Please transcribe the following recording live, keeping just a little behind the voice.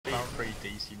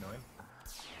DC 9.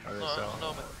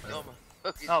 No, man.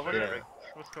 Oh, what Yeah.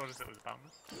 what's called as it was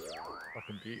boundless?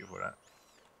 Fucking beautiful that.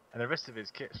 And the rest of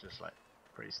his kit's just like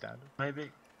pretty standard.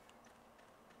 Maybe.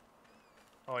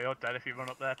 Oh, you're dead if you run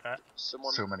up there, pet.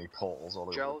 Someone, So many portals all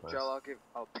over Gel, the place.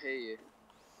 I'll pay you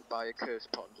to buy a curse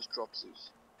pot and just drop Zeus.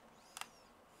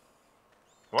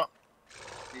 What?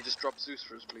 Can you just drop Zeus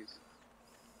for us, please?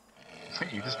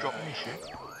 You just dropped me shit.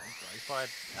 If I had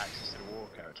access to the war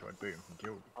character, I'd boot him from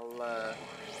guild. I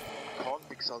can't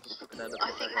because I'll just fucking end up I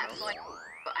with think everyone that's else. like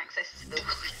got access to the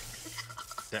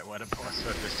That word of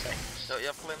password just changed. Don't you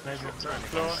have flame Maybe disruptor up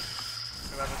anymore? floor.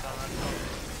 Whoever's on that floor.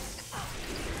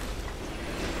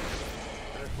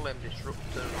 There's a flame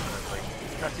disruptor or something.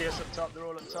 Gracias up top, they're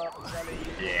all up top. Zelly,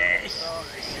 Yes! up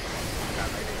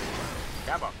top.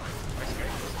 Come on. Let's go.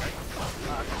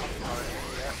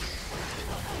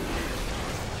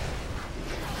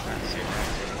 That's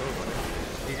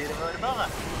it. He did a road above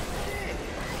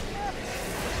her.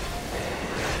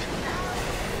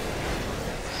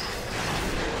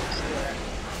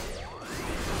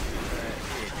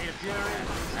 Need a fury.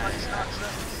 Nice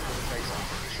snatcher.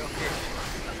 Shock it.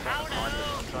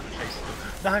 I'm trying to chase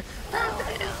it. No!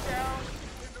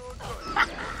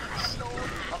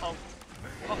 Uh-oh.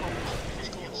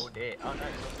 Oh dear. Oh no,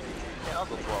 it's not me. Yeah, I'll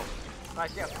go well.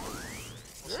 Nice, yeah.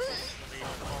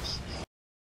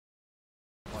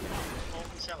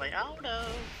 Oh no!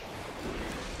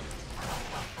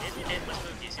 Is it in? Which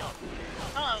movie is on?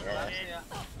 Hello, Yeah.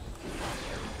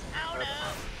 Oh no!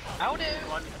 How do?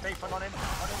 One, a deep one on him.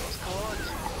 On him, it's good.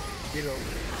 Get up.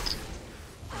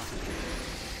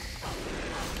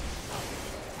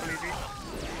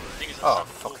 Oh,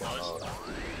 fucking hell.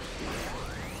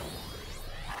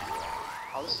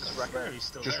 Alice is wrecking.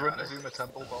 Just run to Zuma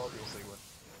Temple Bard, you'll see one.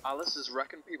 Alice is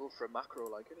wrecking people for a macro,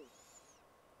 like, isn't he?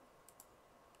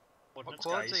 What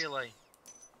quads are you like?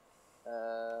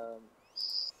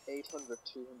 800,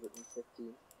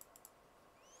 215.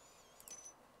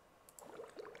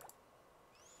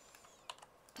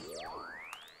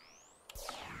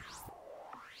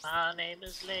 My name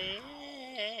is Lee.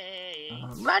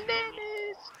 My name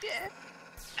is Jeff.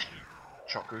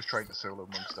 Choco's trying to solo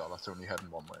Monkstar, that's only heading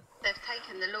one way. They've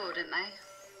taken the Lord, haven't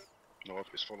they? No,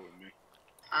 it's following me.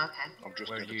 Okay. I'm just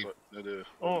Where near are you? the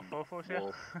Oh, full force, yeah.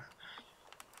 wall.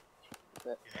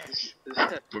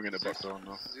 Bringing it back down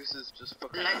now. Zeus is just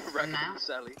fucking Less than wrecking now.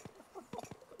 Sally.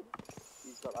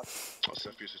 He's got that. Oh,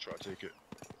 Seth used to try to take it.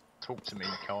 Talk to me,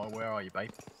 Kyle, where are you,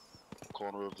 babe?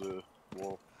 Corner of the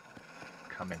wall.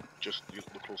 Come in. Just the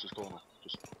closest corner.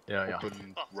 Just Yeah.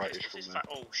 open Oh, rightish from there.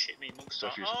 oh shit, me Monkstar.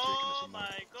 Stuff used to take it Oh somewhere.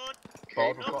 my god!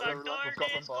 Bard, Look at we've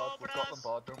got them Bard, we've got them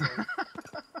Bard, don't worry.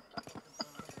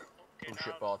 Oh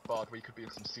shit, Bard, we could be in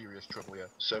some serious trouble here.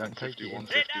 750, Don't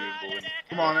 150 and going.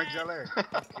 Come on, Exile.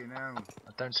 Fucking hell.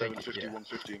 Don't take it 750, yet.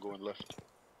 150 and going left.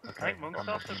 Okay, Right, Monkstar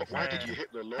I'm should Why did you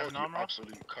hit the Lord, an you armor off?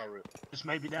 absolute carrot? Just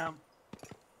maybe down.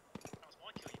 That was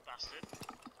my kill, you bastard.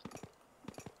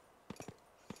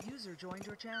 User joined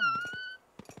your channel.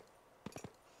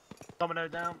 Domino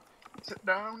down. Sit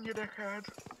down, you dickhead.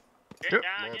 Get Yep.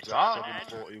 down, Lord's get at down.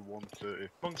 740, 130.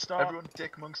 Monkstar. Everyone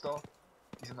dick Monkstar.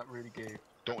 He's in that really gay.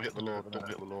 Don't hit the Lord, don't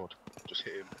hit the Lord. Just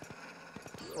hit him.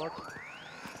 What?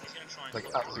 He's gonna try and Like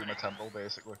fuck at you, Zuma isn't Temple,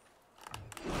 basically.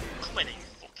 he? Come in, you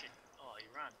fucking. Oh, he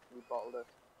ran. We bottled it.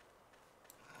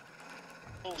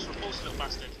 Pulse, little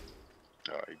bastard.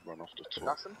 Ah, he ran off the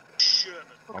top. Dash him. Sherman.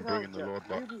 I'm bringing the Lord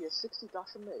back. Ruby, you're 60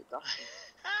 dashing, mate. Dash him.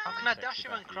 How can I dash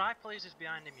him and cry please is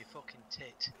behind him, you fucking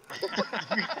tit?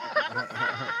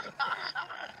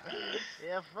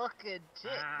 You fucking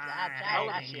tit. Ah,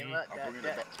 dash him up I'm bringing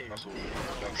it back. That's all.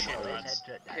 shit, Down lads.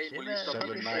 Hey, will you stop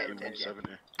 790, 170.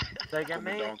 They get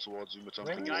Coming me. down towards Zuma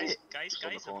Temple. When Guys, it? Just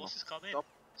on the the corner. boss is coming.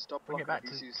 Stop Bring it blocking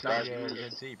back to BC's Guys, dash.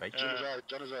 GNC, babe.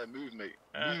 Janazar, move, mate.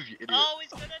 Uh, Move, you idiot. Oh,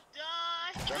 he's gonna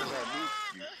die! Janazar, move,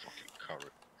 you fucking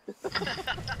carrot.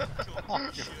 Come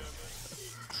on, Sherman.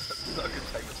 That's not a good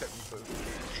time to take me food.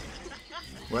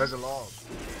 Where's the log?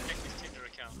 Check his Tinder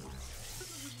account.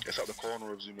 It's at the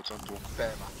corner of Zuma Temple.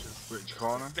 Bear matches. Which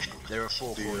corner? There are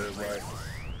four The corners, mate. right,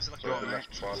 Is it like far a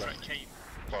left, far threat left, cave?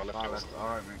 far left. Ah, Far left.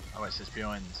 Alright, mate. Oh, it says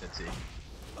behind the city.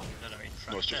 No, in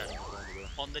front No, it's just there. on the corner there.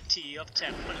 On the T of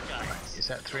Temple, guys. Is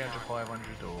that 300,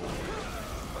 500 or...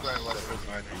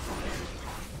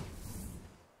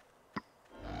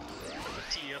 The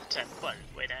T of Temple,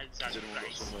 where that's Has at anyone got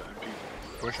price. some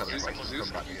MP? Wish I had Zeus, the prices Zeus,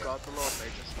 come back you here. guard the Lord,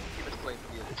 mate. Just keep it plain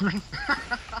for you.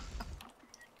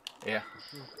 Yeah.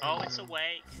 Oh, it's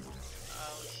awake.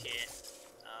 Oh shit.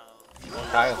 Oh.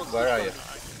 Kyle, where are you?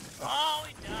 Oh,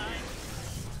 he died.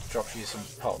 Drop you some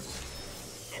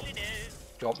pots. Dilly do.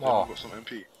 Drop Anyone more. got some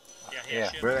MP? Yeah, Yeah.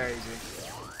 Sherman. Where is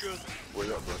he? Good. Where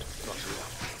you at, bud? That's it.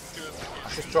 I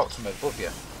just dropped from above you.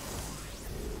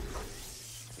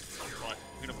 Right,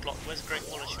 we're gonna block. Where's the Great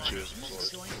Wall of China? Cheers. Can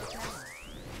Join your channel.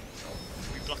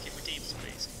 we block it with demons,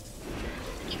 please?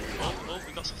 Oh,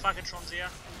 we got some fagatrons here.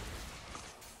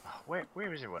 Where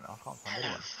is everyone? I can't find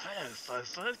anyone. Hello,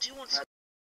 Fofo. Do you want some?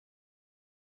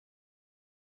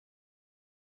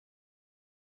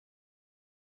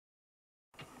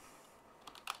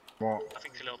 What? I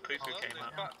think a little poo poo came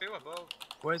out.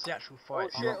 Where's the actual Oh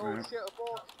fight? shit, oh shit,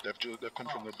 abort. They've come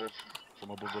from above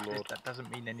the Lord. That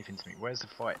doesn't mean anything to me. Where's the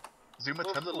fight? Zuma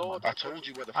Above the Temple. Lord. I told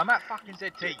you where the I'm at fucking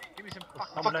ZT. Give me some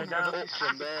fucking below down. up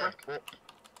from there. Up.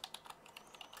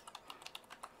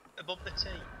 Above the T.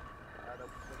 The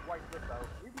white whip out.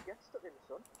 Really get stuck in,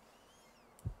 son.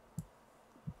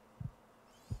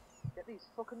 Get these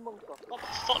fucking monks off. What the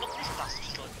fuck? Look at this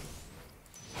bastard's got.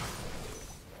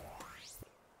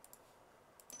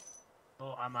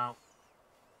 Oh, I'm out.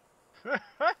 Kyle,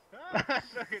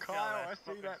 I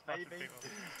see that, baby.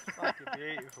 Fucking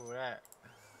beautiful, that.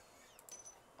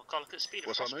 Oh god, look at the speed of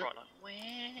What's that, Frostbite. mate? Like, I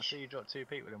where? see you dropped 2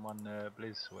 people in one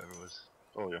Blizz, or whatever it was.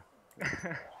 Oh yeah.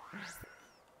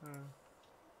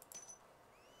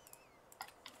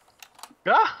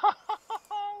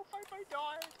 Oh, Fofo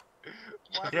died!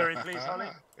 Fury, please, Holly.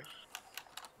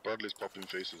 Bradley's popping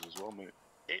faces as well, mate.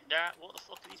 Hit that. What the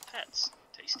fuck are these pets?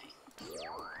 Tasty.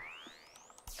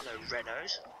 Hello,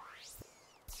 Renos.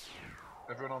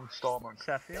 Everyone on Starman.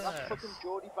 Seth, Get that fucking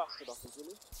Geordie bastard off him, will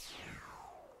you?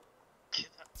 Get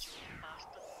that Jordan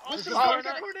bastard. Oh, Oh, it's get oh, it,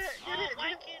 get it, get it.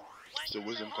 wanking. It's the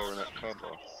Wisdom Coronet, can't I?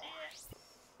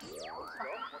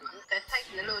 They're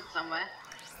taking the Lord somewhere.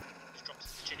 Just dropped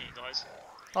some virginity, guys.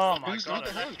 Oh my Who god.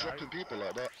 the hell I is dropping people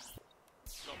like that?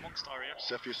 Got Monkstar here.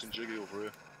 Cepheus and Jiggy over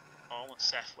here. Oh, I want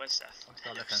Seth. Where's Seth?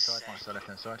 Monster left hand side, monster left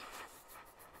hand side.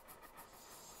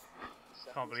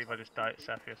 Can't believe I just died at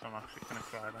Cepheus. I'm actually gonna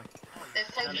cry like. They've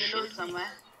taken the Lord somewhere. I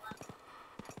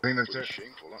think that's Pretty it.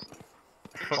 shameful, that.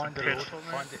 Find the Lord, pitiful,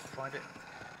 mate. find it, find it.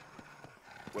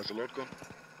 Where's the Lord gone?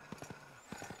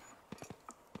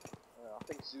 I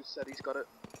think Zeus said he's got it.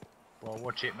 Well,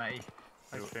 watch it, matey.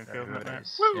 Thanks for Whoever filming it that.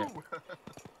 is. Woo! Yeah.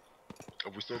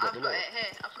 Have we still got I've the got Lord? it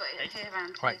here. I've got it here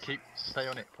around Right, here. stay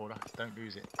on it, Paula. Don't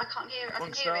lose it. I can't hear. I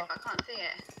can hear it, but I can't see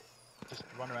it. Just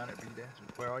run around it, be there.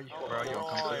 Where are you? Oh, Where are you? I'll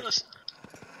come to it.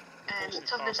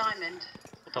 Top of the diamond.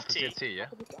 Top of T. ZT, yeah?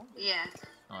 Yeah.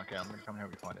 Oh, okay, I'm gonna come and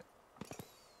help you find it.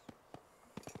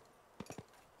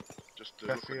 Just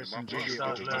look at Cepheus the and map. Jiggy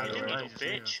Start are Give blurring me a away. little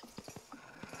bitch.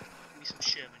 Give me some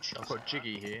Sherman shots. I've got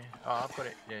Jiggy here. Oh, I've got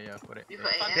it. Yeah, I've got it. You've Yeah.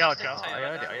 got it. Yeah, Yeah. I'll just. I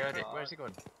heard it. Where's he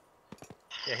gone?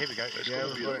 Yeah, here we go. It's Yeah, got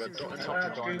we've the got it. top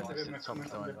of diamonds. It's the top of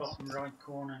diamonds. right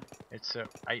corner. It's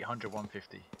 800,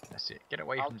 150. That's it. Get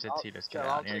away from ZT. Let's get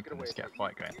I'll out in the take it open. away. Let's get a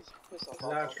fight going. Use piss off,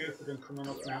 I'll take it. for them coming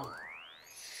up now.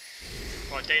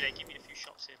 Right, Day, give me a few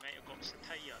shots here, mate. I've got some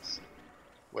payers.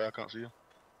 Where I can't see you.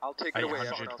 I'll take it away.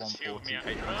 800, Someone else. 140.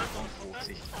 800,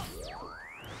 140.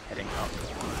 Heading up.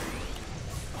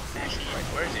 Wait,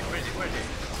 where is it? Where is it? Where is it?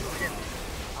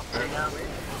 I'll take it away.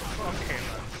 Okay,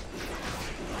 man.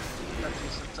 Let's do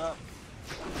some top.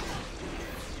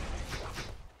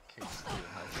 Okay, still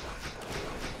help.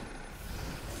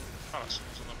 Oh,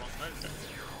 someone's on the wrong mode then.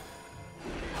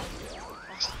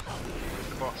 Where's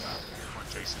the boss? My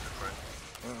Jason the Crow.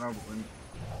 I don't know, but when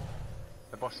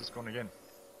The boss has gone again.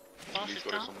 Boss He's is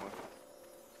got it down. somewhere.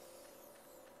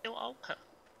 Yo, Alka.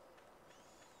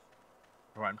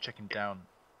 Right, I'm checking down.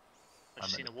 I've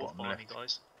just I'm seen at a the wolf bottom behind me, left.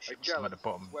 guys. Hey, Shit, I'm at the Gel,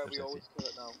 bottom it's where of we ZT. always kill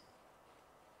it now.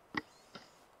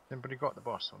 Anybody got the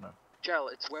boss or no? Gel,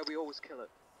 it's where we always kill it.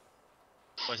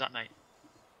 Where's that, mate?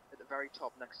 At the very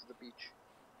top next to the beach.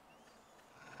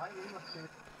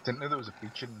 Didn't know there was a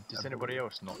beach in. Does anybody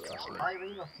else not trust me?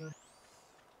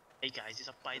 Hey guys, it's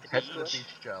up by the Head to the beach.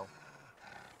 beach, Gel.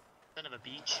 Son of a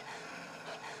beach.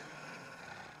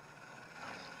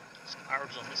 Some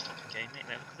Arabs on this fucking game, mate.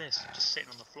 Look at this. Just sitting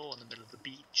on the floor in the middle of the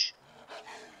beach.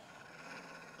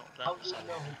 Not that side of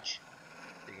the beach.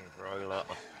 Digging for oil up.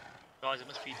 Guys, it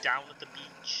must be down at the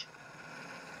beach.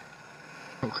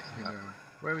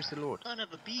 Where is the Lord? Son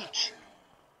of a beach.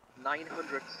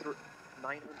 930,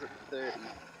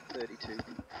 32.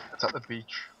 It's at the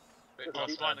beach. Oh,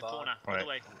 it's right in the corner. By the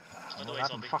way. By the I way,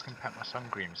 haven't zombie. fucking packed my sun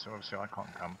cream, so obviously I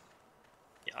can't come.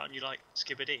 Yeah, aren't you like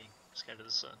Skibbity? Scared of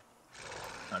the sun.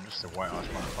 I'm just a white ass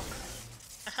motherfucker.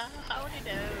 How do you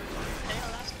know?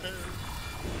 Pale ass blue.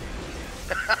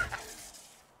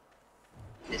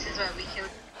 This is where we killed.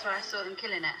 That's where I saw them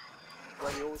killing it.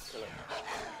 Where we always kill it.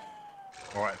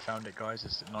 Alright, found it guys,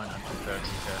 it's at 930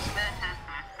 first.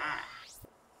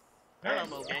 Hello,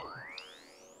 Mogi.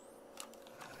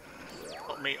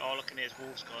 Got me all looking at his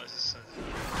wolves, guys. It's,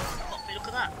 got me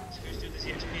that? So who's doing this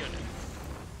EXP on it?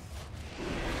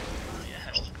 Oh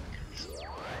yeah,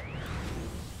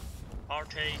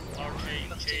 RT,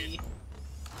 chain.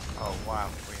 Oh wow,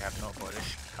 we have not got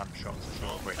this cunt shot to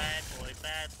short quick. Bad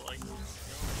boy.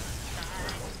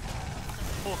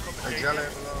 Poor competition. Hey, Jelly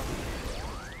below.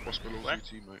 What's below What?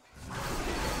 ZT, mate?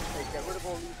 Hey, get rid of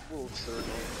all these wolves, they're annoying.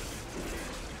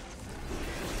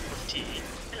 Cup of tea.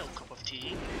 Hello, cup of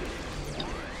tea.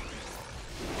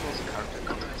 What's a character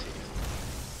community?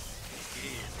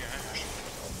 Yeah.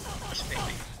 What's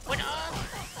baby? What up?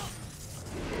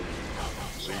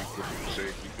 So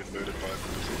you've been murdered by a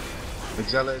community. The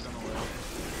Jelly's on the way.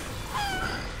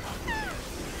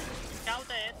 Down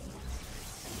there.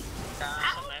 Down.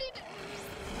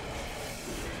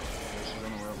 She's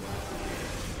on the way.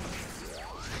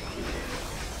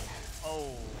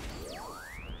 Oh.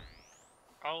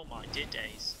 Oh my dear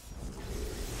days.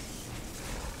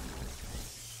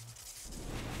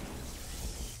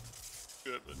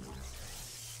 Good.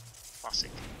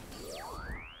 Classic.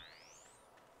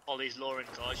 All these Lauren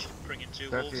guys should bring in 2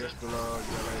 wolves in. Deathy's below,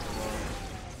 Jelly's below.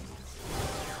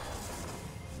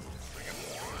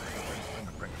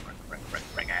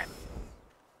 Bring it.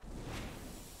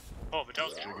 Oh, but that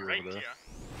was Jiggy great over there. here.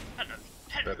 Hello.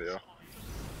 There they are.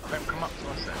 Let them come up to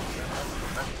us then.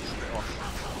 Let them split off.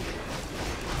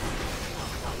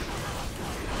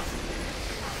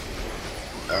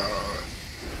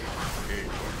 Okay.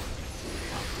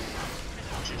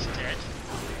 She's dead.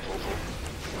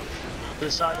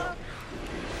 Suicidal.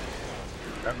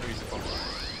 Don't lose the boss.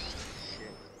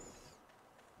 Shit.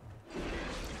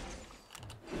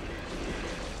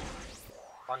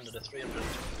 Under the 300.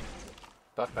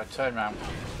 But turn round.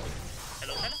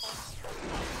 Hello.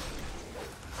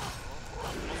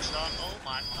 Bookstart, oh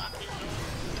my fucking lord.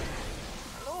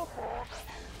 Hello, Hawk.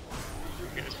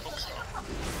 Get this bookstart.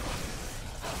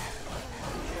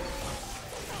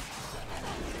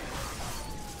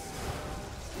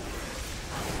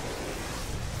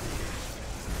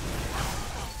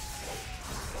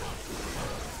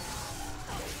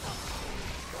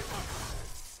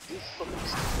 These fucking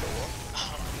stupid.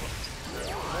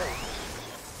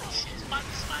 Shit, man,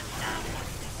 down.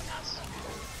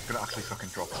 Gonna actually fucking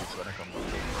drop you when I come back.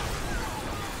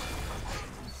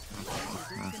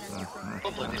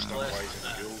 Public display.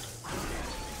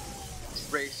 It's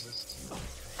racist.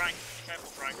 Frank, be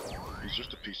careful, Frank. He's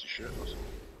just a piece of shit, that's all.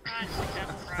 Frank, be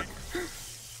careful, Frank.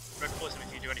 Red poison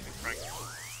if you do anything, Frank.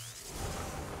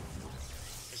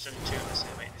 There's only 2 of us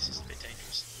here, mate. This is a bit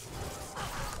dangerous.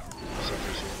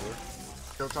 Sentry's over there.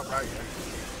 Still top right,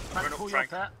 yeah? Run up, Pull you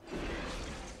Frank. up that.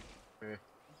 Yeah.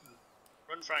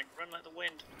 Run, Frank. Run like the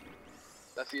wind.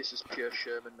 Lepheus is pure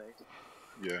Sherman, mate.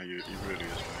 Yeah, he really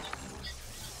is, mate.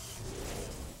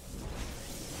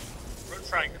 Run,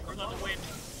 Frank. Run like the wind.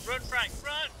 Run, Frank.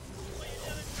 Run! What are you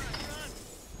doing, Frank? Run!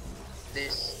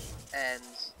 This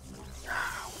ends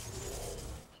now.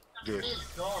 This is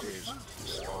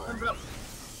spy.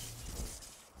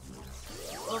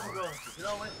 Overgrown. You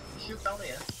know what? Shoot down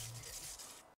here.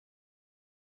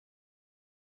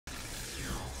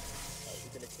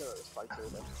 We're gonna kill this fight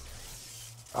over.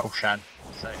 Oh, Shan.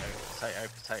 Potato.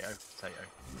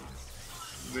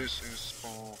 This is spy.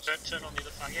 Turn on the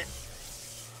other faggot.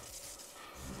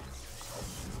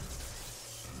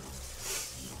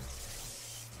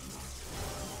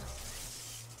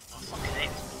 Oh, fucking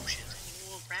hate this bullshit. You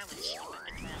walk around with this shit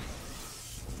back in town.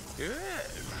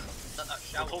 Good. That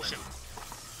shower. Repulse him.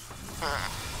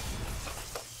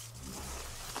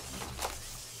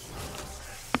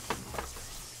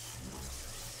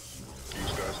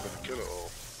 These guys gonna kill it all.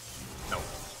 No.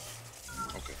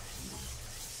 Okay.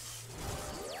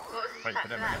 What was the Wait attack for for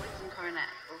them that again. with some coronet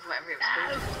or whatever it was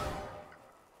called?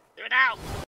 Do it now!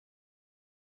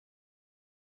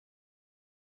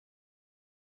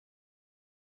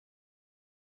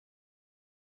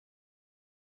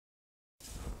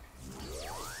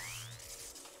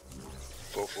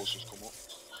 Four forces come up.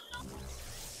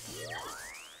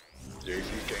 Yeah,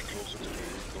 he's getting closer to the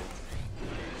recall.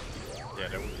 Yeah,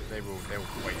 they will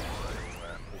wait until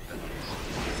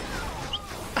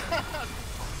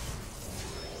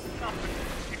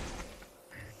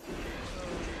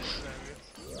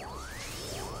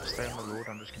Stay on the road,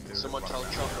 I'm just gonna do Someone it. tell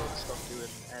Choco to stop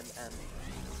doing NN.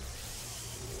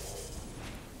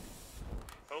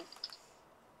 Oh,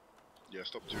 Yeah,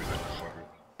 stop doing that before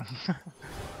everyone.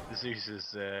 The Zeus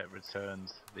has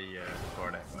returned the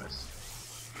coronet, guys.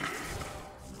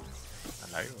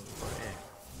 Hello, what have we got here?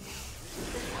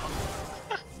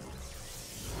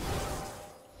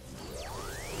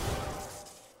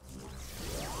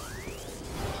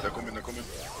 They're coming.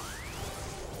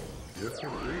 Yeah.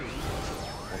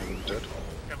 One of them dead.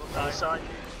 double Oh, side.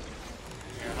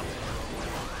 Yeah,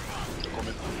 They're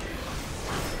coming.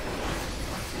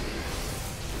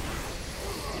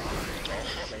 Oh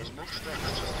fuck, there was monster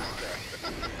just there.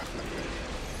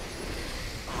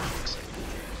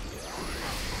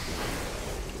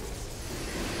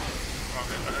 Right,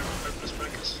 hopeless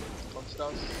focus.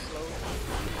 Monsters slow.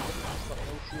 It's got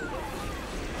no shield up.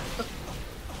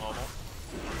 Normal.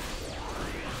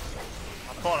 I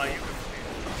thought I used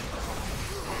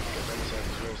Get them side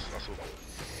as well, that's all.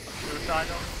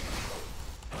 suicidal.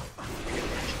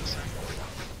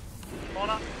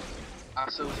 Corner.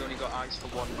 Asso's only got eyes for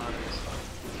one man in this fight.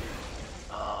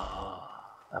 Ah,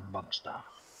 a monster.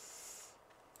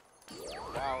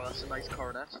 Wow, that's a nice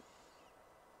coronet.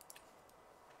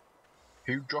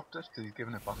 Who dropped it? Because he's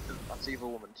given it back to them. That's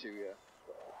Evil Woman too, yeah.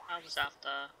 I was after.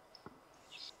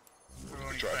 We're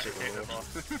only Try to trying take to the the boss.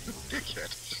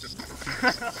 Dickhead.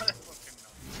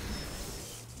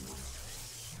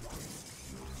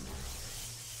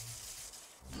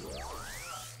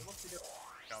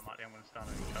 Yeah, Matty, I'm going to stand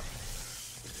on each other.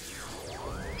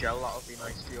 Gel, that'll be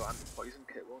nice for your anti-poison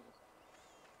kit, won't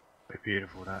it? Be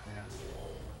beautiful, that, yeah.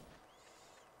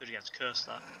 Did he have to curse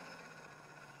that?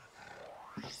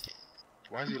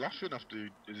 Why is he laughing after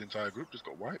his entire group just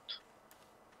got wiped?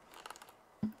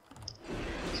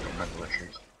 He's got mental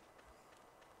issues.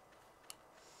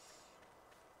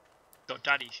 Got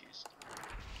daddy issues.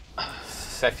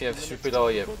 Sephiroth's just below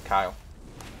you, Kyle.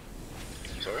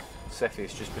 Sorry?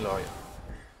 Sephiroth's just below you.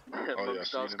 yeah, I've Monsters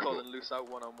seen him, calling but loose out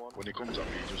one-on-one. when he comes at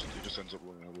me, he just ends up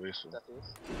running away, so... That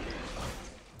is.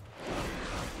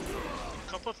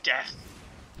 Cup of death.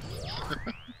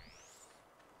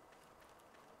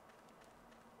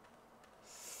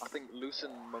 I think Luce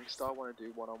and Monkstar want to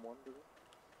do one-on-one, do they?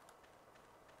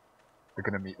 They're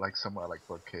gonna meet like somewhere like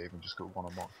Blood Cave and just go one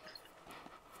on one.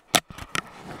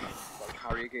 Like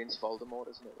Harry against Voldemort,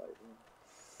 isn't it? Like,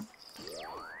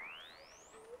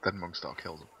 Then Monkstar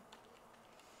kills him.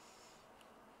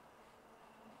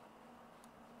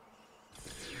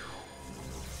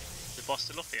 The boss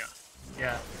still up here?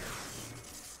 Yeah.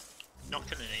 Not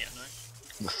killing it yet, no.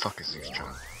 The fuck is this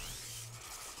child?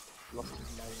 lost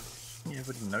his mind. Yeah,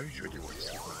 but he knows really what he's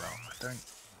talking about. I don't.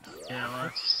 Yeah,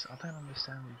 right. I don't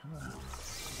understand what he's doing.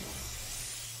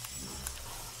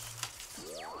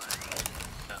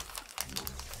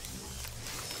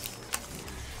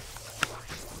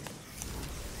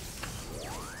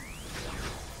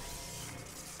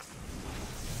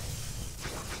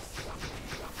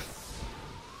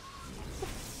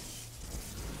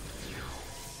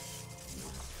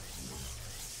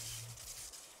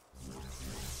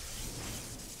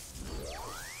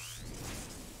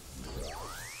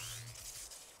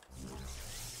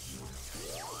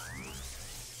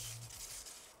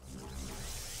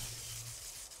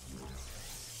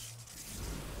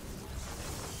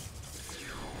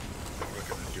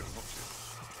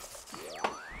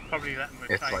 Probably let them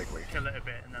It's try likely. and kill it a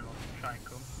bit and then they'll try and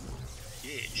come.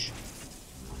 Yeesh.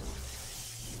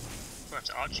 We'll have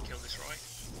to archer kill this, right?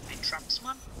 Big traps,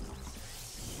 man.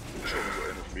 I'm sure we've got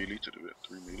enough melee to do it,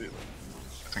 3 melee. I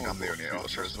think I'm the only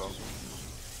archer as well. I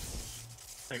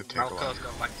think Could take a Malco's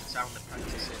while. gone back to town and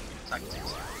practicing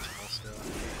tactics still.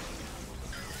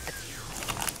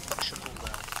 Shuffle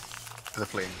down. They're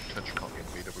playing Touch Copy in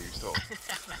BW store.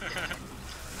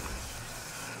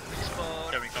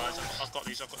 There we go, guys. I've got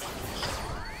these. Got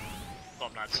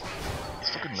them, lads. It's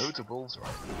fucking loads of balls,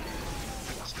 right?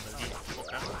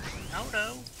 No,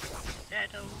 no.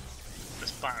 Deado.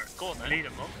 Let's fire it. Go on, We then. need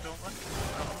them up, don't we?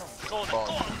 Go on, then. Go on,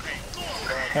 mate. Go on,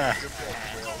 mate. Yeah. Go on,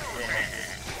 mate. Go on, mate.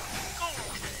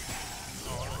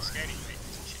 Oh, that's scary, mate.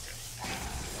 Shit,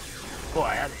 yeah. Boy, I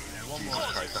had it, you know, one more. Go on,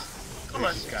 Zeus. Go on,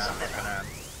 Let's Zeus. go, fucking hell. Go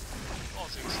on,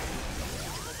 Zeus.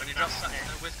 When he drops that in a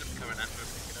wisdom coronet, we'll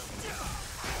pick it up.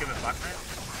 Give it back, mate.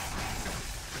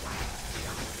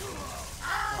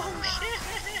 Oh, shit.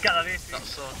 Get that in. That's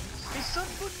so. It's some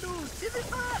good news. Give it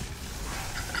back.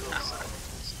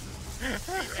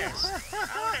 Yes.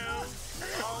 Hello.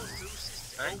 Oh, Zeus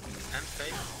is... Hey,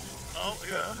 MP. Oh,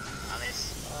 yeah.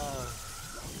 Alice.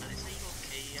 Alice, are you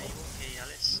okay? Are you okay,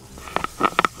 Alice?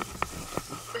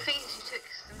 The thing is, you took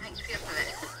some HP off of it.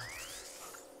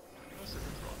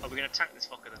 Are we going to attack this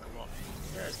fucker then or what?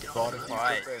 Yeah, let's get God, on. if you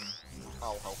Right. jump in,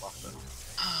 I'll help after.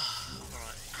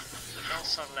 Alright.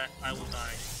 Nelson left, I will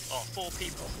die. Oh, 4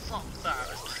 people. Fuck that.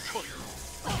 That's my point.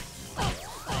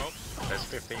 Oh, There's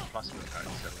 15 plus with codes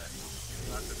still there.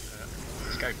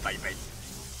 Let's go, baby.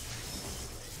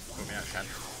 Put me out, Shan.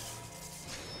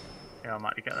 Yeah, I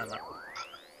might get them up.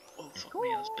 oh fuck me,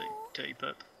 that's dirty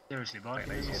burp. Seriously, boy, Wait,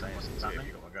 can you hold say on, something see about if me?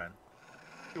 you got my gun.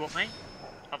 You want me?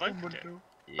 I've opened it.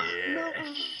 Yeah.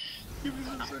 Give me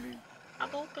some sunny.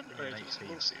 I'm open. Yeah, Oh, HP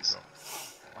losses.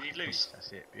 drop. Did you lose?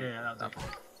 That's it. Yeah, that'll do.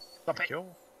 Stop it. Kill.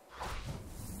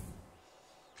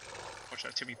 Watch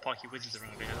out, too many pikey wizards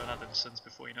around here. They'll have them sons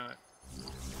before you know it.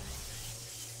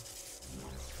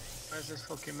 Where's this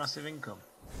fucking massive income?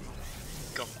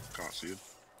 Come. Can't see it.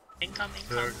 Income,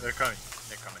 They're income. coming.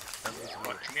 They're coming.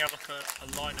 Right, can we have like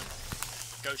a line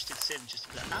of ghosted sins just to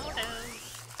be like, oh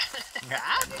no!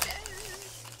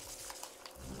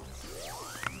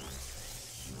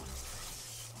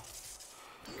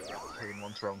 Hitting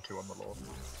one thrown, two on the Lord.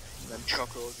 Then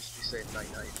Choco will just be saying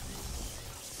night night.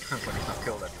 When he's not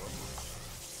killed anyone.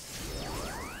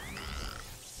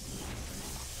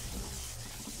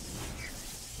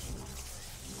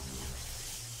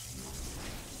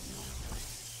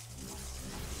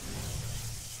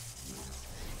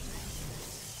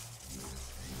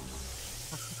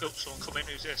 Oh, someone come in,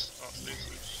 who's this? Oh, it's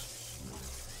Lucy.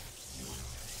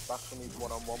 Back from his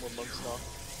one-on-one with Monkstar.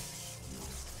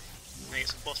 I need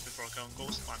some boss before I go on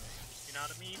Ghost Man. You know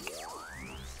what I mean?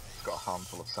 It's got a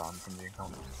handful of sand from the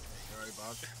encounter. Very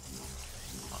bad.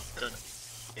 Oh, done.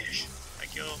 Ish.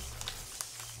 Thank you.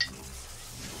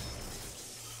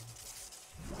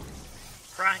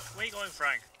 Frank, where you going,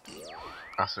 Frank?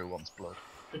 Asu wants blood.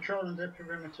 Patrolling the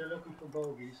perimeter looking for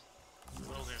bogies.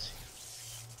 Wilgers.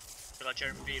 Feel like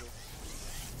Jeremy Beadle.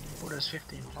 Oh, there's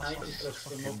 15 I need to look for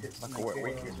them up. It's like like a wet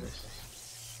week, all isn't it? this.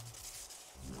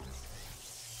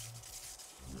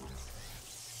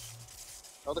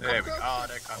 Oh, the There we Cockroach! go. Oh,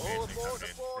 they're coming Oh, in. They're abort, coming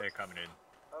in. abort. They're coming in.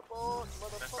 Abort,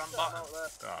 They're from motherfucker, bottom. I'm out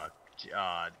there. Oh,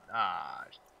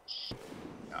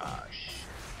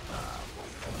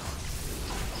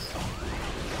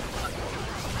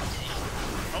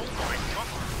 Oh my god!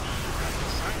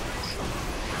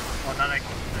 Oh, no,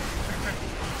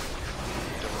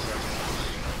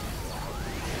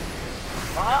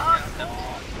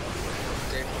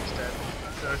 they Dave was dead.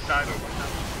 the side of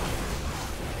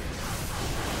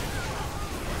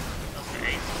That's the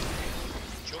 8.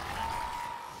 Jump.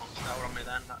 Tower on me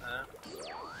then, not there.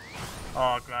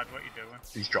 Oh, Glad, what you doing?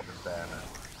 He's dropping there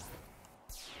now.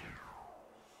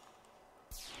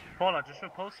 Paul, I just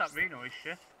repulsed that Reno, is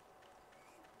shit.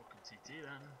 Fucking TT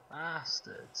then.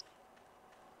 Bastards.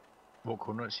 What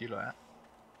coordinates you like at?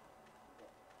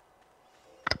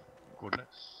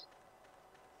 Coordinates?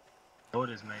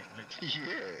 Orders, mate, literally.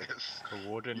 Yes.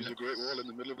 Coordinates? Use a great wall in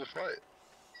the middle of the fight.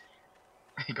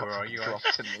 He got Where are you guys?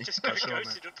 dropped in me. Just got That's all,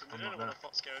 ghosted up to the I'm middle. not What the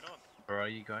fuck's going on? Where are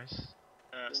you guys?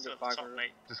 Still at the back top, room.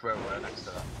 mate. Just where we were next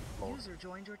to that Lord. User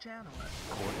joined your channel.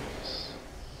 Coordinates.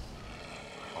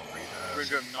 Can't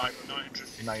read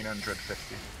 950.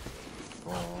 950.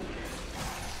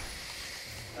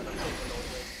 And I'm taking the Lord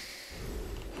away.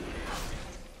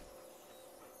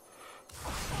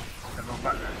 Everyone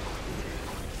back there.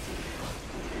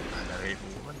 And an evil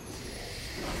woman.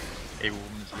 Evil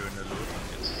woman's doing the Lord.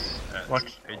 It's what?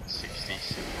 In 60.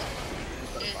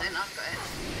 Yeah, then I've got it.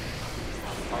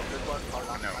 Oh, good one.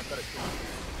 Oh, No. I got it too.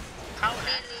 How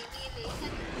Really?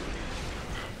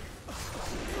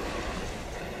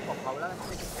 Oh, Paula,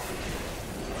 take it.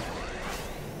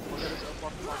 We'll get us up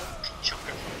on Paula. Chuck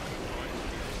it.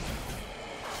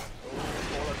 Oh,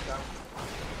 Paula's down.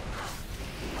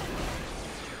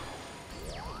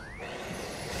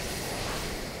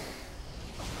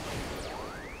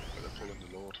 But they're pulling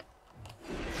the Lord.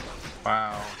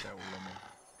 Wow, they're all on me.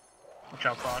 Watch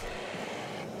out, Bard.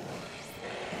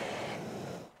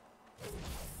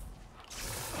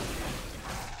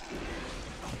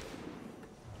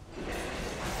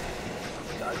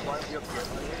 Guys, why are we up here?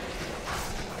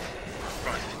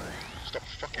 Right, Stop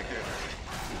fucking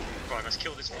here. right, let's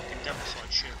kill this fucking devil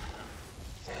side shit now.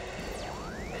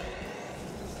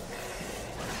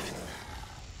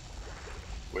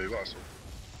 Where you got us?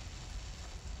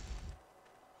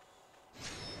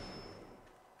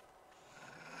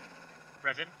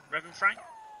 Revan Frank?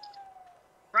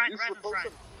 Frank, Use Revan repulsion.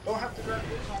 Frank. Don't have to grab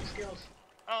Wolfman skills.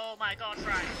 Oh my god,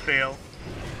 Frank. Feel.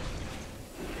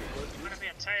 I'm gonna be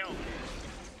a tail.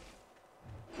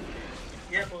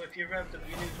 Yeah, but if you rev them,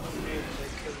 you lose one move and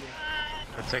they kill you.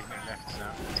 They're taking it left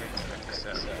now. They're taking it left. It's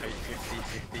 850,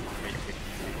 50, 850,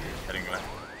 50. Heading left.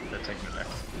 They're taking it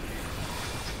left.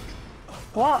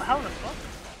 What? How the fuck?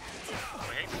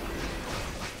 Wait.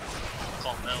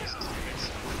 Can't bells and bits.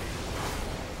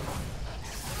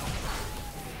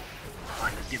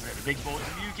 I'm just giving it the big boys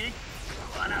of Yugi.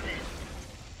 What have it?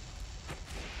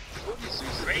 What do you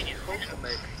use? Radio. Repulsion,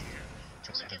 mate.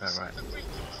 Do you want to give Is us that right? something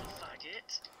radio, you faggot?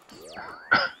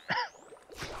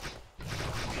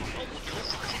 Oh, you're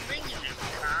fucking ringing, you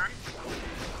can.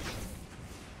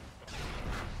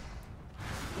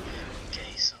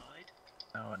 Gay side.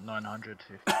 No,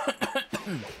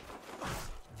 950.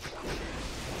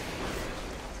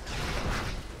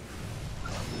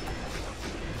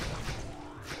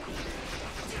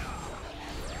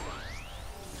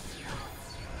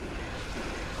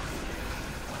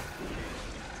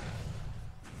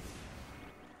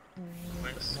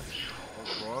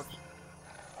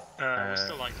 We're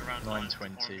still like around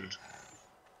 920,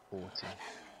 40. I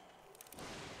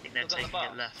think they're taking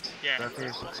it left. Yeah, That is.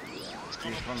 it's possible. It's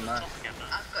gone He's up gone to the left. top again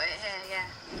now. I've got it here, yeah.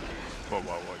 What,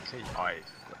 you see? I've got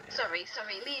it. Sorry,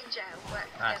 Lee and Joe work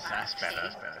That's together.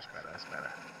 better, see? that's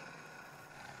better.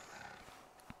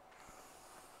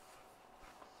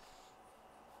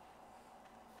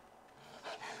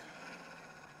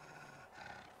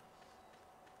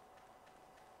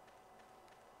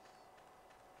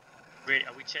 Really,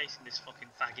 are we chasing this fucking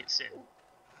faggot sin?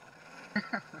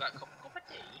 That cup of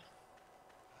tea.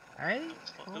 Hey?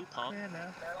 Who, Pop? Yeah,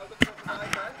 no.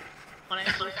 My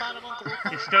name's Luke, I'm on group.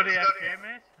 You study FK,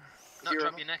 mate? Not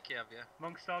drop your necky, have you?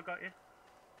 Monkstar got you?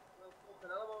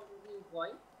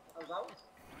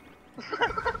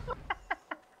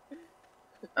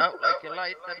 Out like a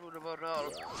light that would have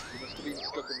rolled. You must have been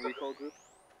stuck in the recall group.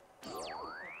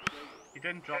 You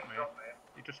didn't drop me.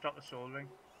 You just stopped the soul ring.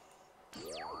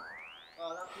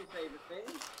 Oh, that's your favourite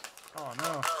thing? Oh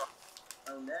no.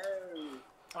 Oh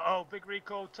no. Uh oh, big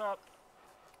recall top.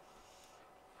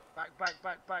 Back.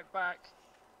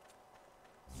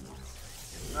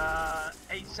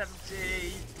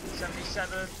 870,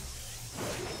 77.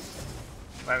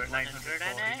 We're at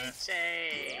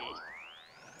 980.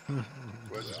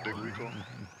 Where's this big recall?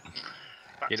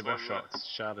 Get a boss shots.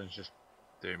 Sheldon's just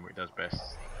doing what he does best.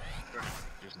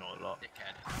 Just not a lot.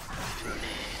 Dickhead.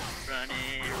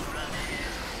 Running.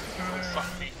 Oh,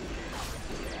 fuck me.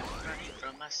 Running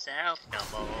from myself no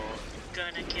more.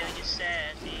 Gonna kill you,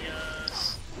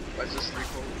 Saviors. Where's this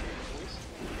recall?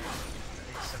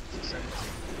 870.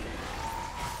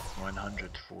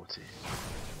 940.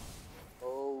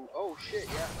 Oh shit,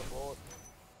 yeah, I'm bored.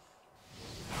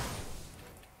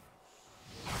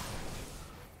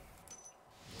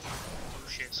 Oh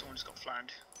shit, someone just got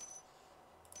flagged.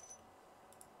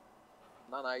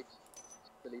 Nanite.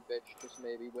 Silly bitch, just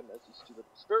maybe witness you stupid.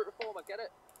 Spirit reform, I get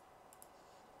it.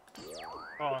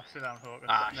 Oh, sit down, Hawk.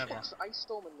 Never. What's ice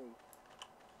storming me?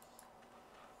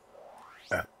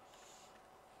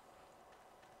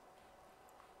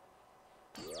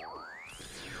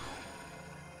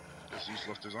 Has he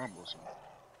lost his arm or something?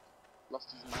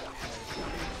 Lost his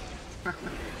mind.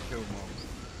 Kill mobs.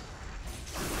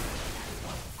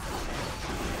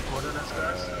 What are those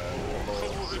guys?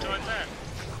 Who died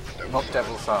there? Not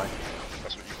devil side.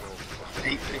 That's what you call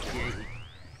 858.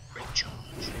 Red charge.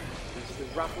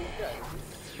 Is Rambo dead?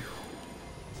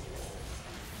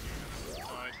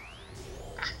 Died.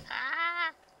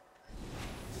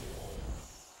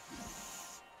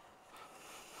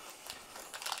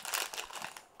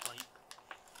 Like,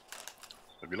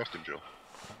 Have you lost him, Joe?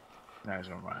 No, he's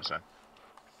on right side.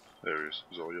 There he is.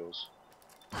 He's all yours.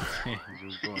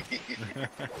 He's just gone.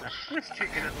 This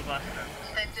cheeky little bastard.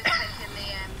 They've just taken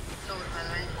the Lord, by the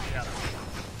way. Yeah.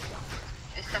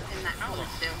 It's stuck in that corner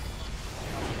still.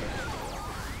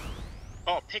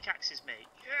 oh, pickaxes, mate.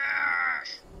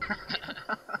 Yes!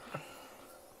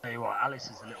 Tell you what, Alice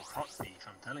is a little pot thief,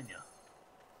 I'm telling you.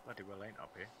 Bloody well ain't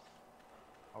up here.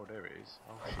 Oh, there it is.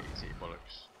 Oh shit, he's eating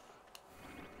bollocks.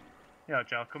 Yeah,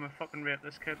 Joe, come and fucking rape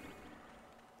this kid.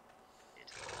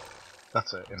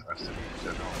 That's it, interesting.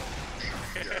 Yeah,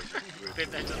 no. Been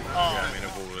there, done that. Yeah, I mean,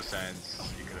 of all the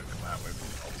sounds you could have come out with,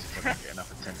 obviously couldn't get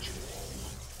enough attention.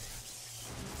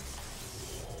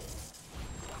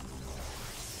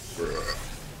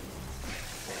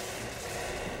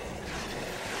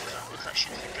 Looks like she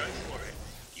doesn't go for it.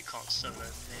 You can't solo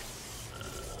him.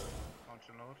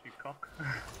 Mongchon Lord, you cock. Yeah.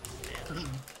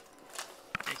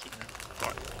 Making them.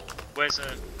 Right. Where's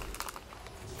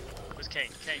Kane?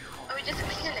 Kane. Are we just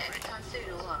gonna kill it anytime soon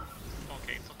or what?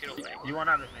 Okay, fuck it up, mate. You want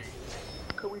out of me?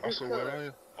 Can we just Also, kill where it? are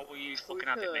you? What will you fucking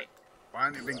have it, mate? Why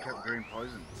haven't you been kept green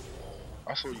poison?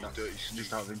 I saw you dirty sneak.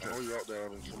 Just out of I interest. know you're out there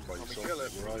having fun by Can we yourself. kill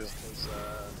it? Where are you? Because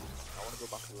I want to go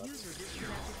back to level. User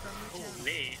disconnected from your Oh, channel.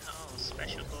 me? Oh,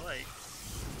 special boy.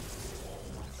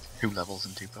 Who levels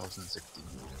in 2016?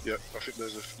 Yeah, I think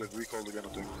they've recalled again,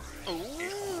 I think.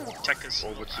 Ooh! Check us.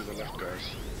 Over to the left,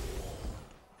 guys.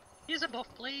 Here's a buff,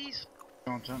 please.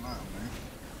 Don't turn that on me.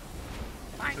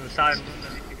 To the side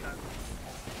underneath you can.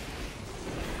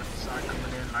 Side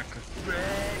coming in like a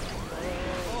brick.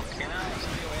 Fucking hell, so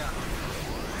here we are.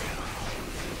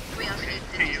 We are scared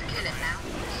to just kill it now.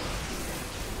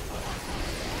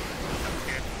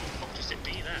 Fuck, just hit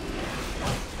me there.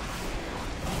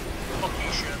 Fuck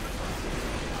you, Sherman.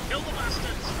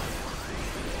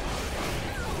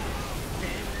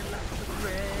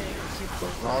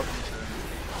 Rather than turn.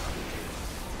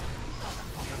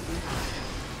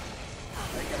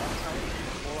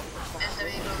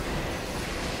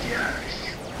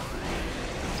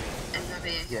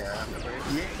 Yeah.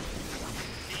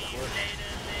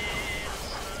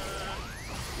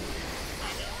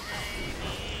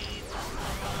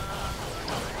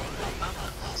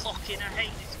 Fucking, I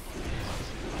hate this.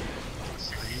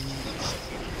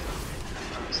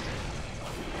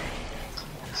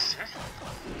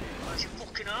 Where's your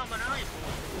fucking arm and eye?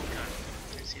 Okay.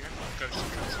 Didn't see them. Ghost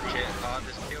of cancer. Shit,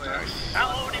 there's a few here.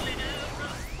 How old is it?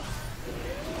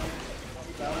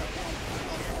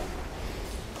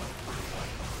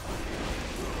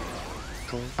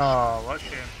 Cool. Oh, what's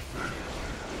him?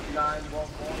 911.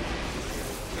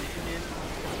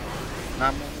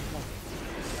 911.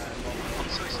 I'm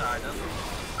suicidal.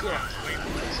 God, wait,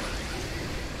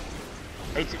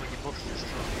 Hate it when your buff's just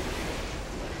strong.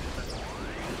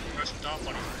 throw some dark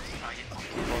on it.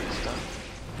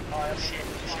 Oh, Shit,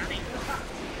 Shani.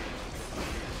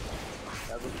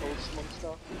 Never told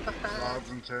Monster. Rather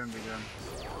than turn again.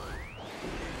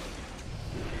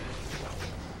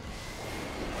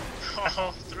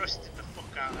 Oh, thrusted the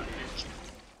fuck out of that bitch.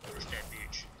 Thrust that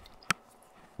bitch.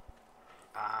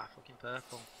 Ah, fucking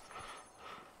purple.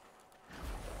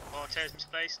 Oh, Tails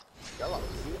misplaced. Yeah, that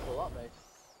was beautiful, that mate.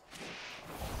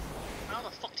 How the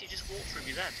fuck did you just walk through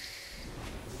me then?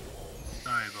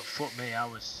 Sorry, but fuck me, I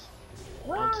was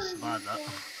on to survive that. Like,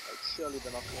 surely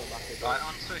they're not coming back again. Right,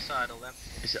 on suicidal then.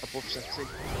 Is it above 70?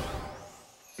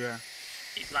 Yeah.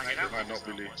 He's lagging out. Might not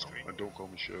on believe. my screen. And don't call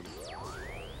me Shirley.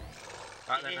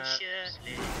 Right then,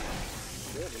 Shirley.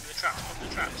 The traps, put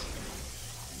the traps.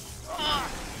 Oh!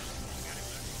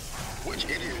 Which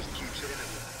idiot is keep saying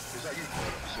it? Is that you?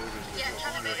 Service. Yeah,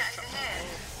 trying to make that over here.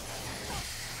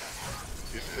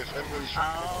 If everybody's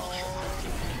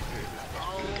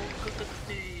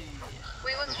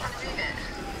We was trying to move it.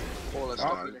 All that's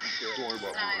not being don't worry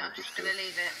about No, it. I'm just gonna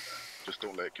leave it. Just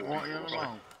don't let it kill What are you people.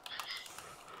 on?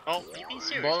 Oh, you being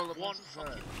serious? Bottle of One Monster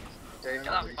fucking... Dave,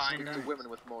 Get that speak fine, to then. women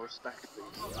with more respect,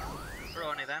 please. throw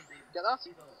any of them. Get that?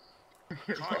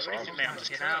 Can't say anything, mate. I'm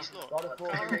just You curious, know. look.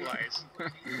 Can't realise.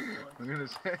 I'm gonna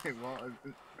say what?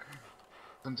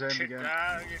 And turn Shit again.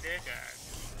 down your dick ass.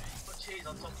 Put cheese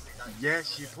on top of it, don't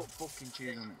Yes, you put fucking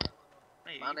cheese on it.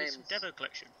 Mate, My you need some name's- Devo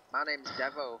collection. My name's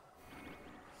Devo.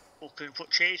 Fucking put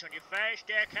cheese on your face,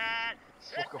 dickhead!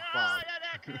 Fuck off, No, Bob.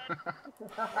 you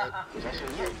dickhead!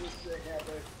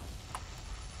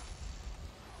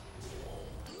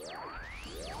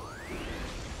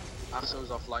 Asso's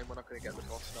offline, we're not going to get the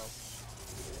boss now.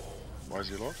 Why is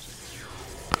he lost?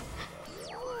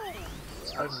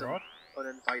 Have some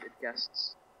uninvited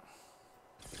guests.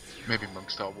 Maybe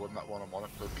Monkstar won that one-on-one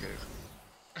at Blood Cave.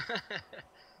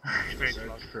 Really So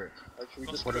love it. trip. Actually,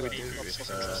 What's just What do we the do name? if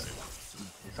Fucking interesting.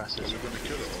 Fascist? Are we going to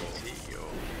kill it or?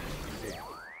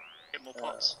 Get more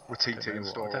pots. We're TT and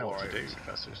store I don't know what to do. warriors.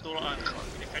 That's just. All I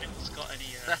if anyone's got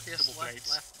any Left, double blades,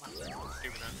 matter. do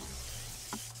with them.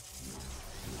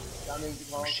 That means you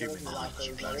can't assuming kill me like You those,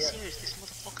 being are you? serious? This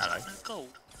motherfucker's got no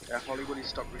gold. Yeah, Hollywood, he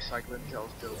stopped recycling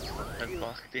Charles Jones.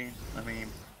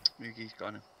 Mugi's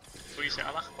got him. What do you say,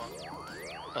 Alakbar?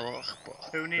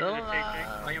 Who needed a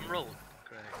TP? I am rolled.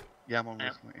 Great. Yeah, I'm on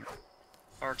Yeah. with mate.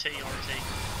 RT. You guys say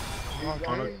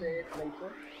it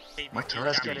later. My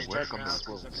turret's Get getting it work dead on now this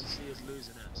because I wolf. can see us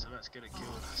losing it, so let's get it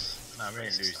killed. No, we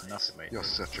ain't losing nothing, mate. You're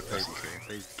such a baby tree.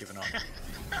 They've given up.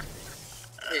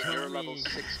 Hey, you're a level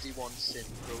 61 sin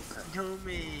broken. Kill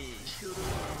me, shoot me,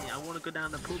 I want to go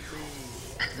down the poop me.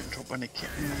 Drop any kit.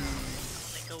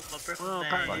 Let go of my breath Oh, from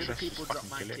apparently Let's other just people drop fucking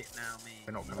my kill it. kit now, me.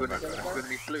 We're not Going coming back. to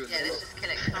be fluent. Yeah, let's just kill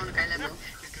it. I want to go level.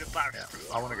 He's gonna barrack Yeah, through.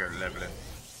 I want to go leveling.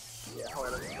 Yeah, how I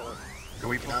let it go. Can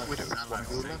we put with it? Sound like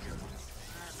One sick.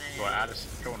 Right, Alice.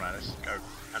 Go on, Alice. Go.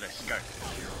 Alice, go.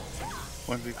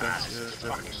 When we Alice has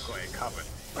fucking got it covered.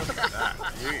 Look at that.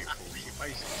 Beautiful. She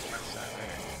basically smashed that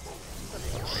there.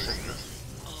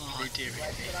 Oh dear me.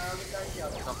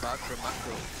 Not bad for a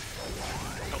macro.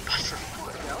 Not bad for a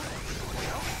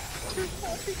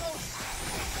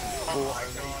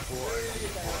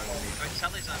Right,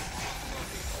 Sally's on.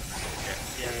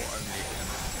 Yeah.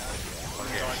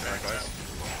 Guys.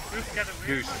 Move together, move.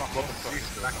 Goose, fuck off.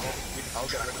 Back off. I'll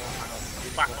get rid of him. Hang on.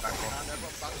 Back off. Back off.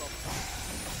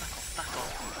 Back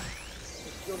off.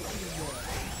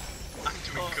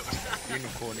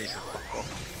 Unicorn needs to fuck off.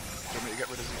 Do you want me to get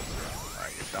rid of him?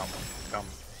 Alright, you're dumb. Dumb.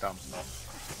 I'm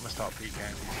gonna start peak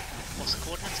game. What's the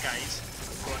coordinates, guys?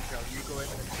 Go on, Kel, you go in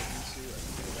and you two and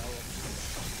you go down.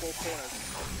 4 corners.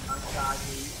 And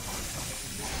Shaggy.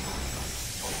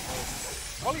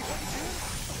 Ollie, what are you doing?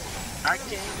 I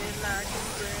came in like a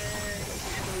wreck.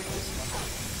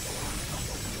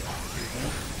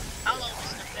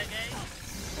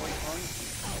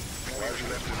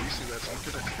 see that, look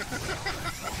at it.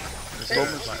 There's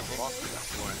almost like a box,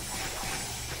 that's why.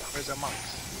 Where's our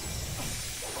monks?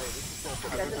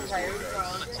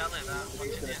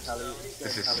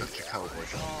 This is such a cowboy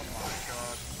job. Oh my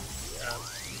god.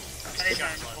 It's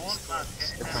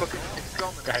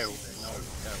Dale.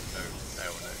 No.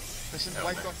 Listen, Dale,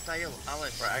 we've no. got Dale,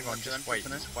 Alice. Right, hang on, just wait. So,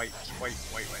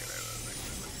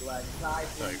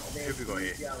 who have we got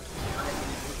here?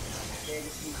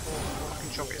 I can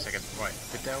chop it a second. Right,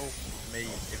 Fidel, me,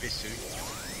 Ibisu.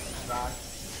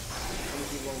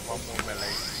 One more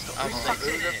melee. I'm Who's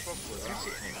hitting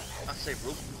him? I'd say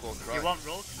Rogue before Cry. You want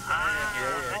Rogue?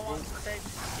 Yeah. I want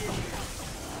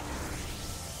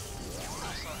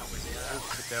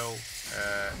Fidel,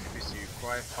 Ibisu,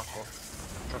 Cry, fuck off.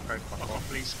 Choco, fuck off.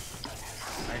 Please.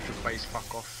 Angel Face,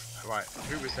 fuck off. Right,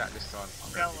 who was that this time?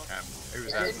 I'm going to Cam. Who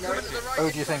was that?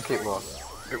 Who do you think it was?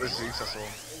 It was Zeus, I saw.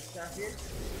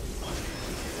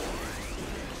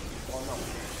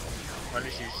 I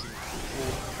literally see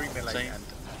 3 melee and...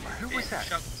 Who was that?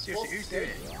 Seriously, who's doing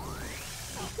it?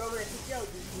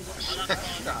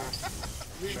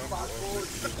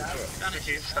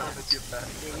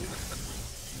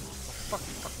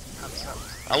 Fucking hands up.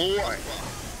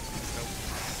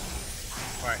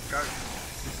 Right, go.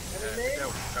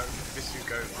 Fidel, go. Visu,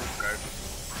 go. Wolf, go.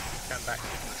 Stand back.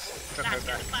 Choco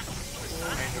back.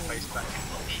 Angel Face back.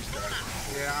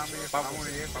 Yeah, I'm here. Bubbles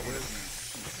in here. Bubbles.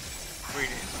 Green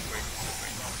it is. Green.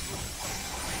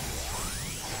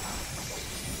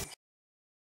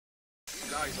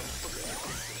 Guys, I'm stuck at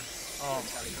Oh,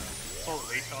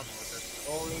 holy god.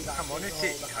 Come on, it's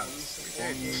it, cunts.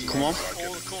 Come on.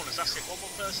 All the corners, that's it. One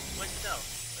more person. Where's Del?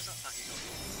 Where's that packet gone?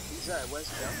 He's there, where's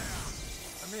Del?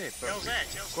 I'm here, but Del's there,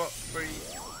 Del's got 3.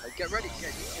 Get ready, get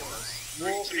you killers.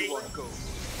 3, 2, 1, go.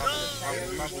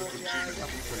 Bubble can see the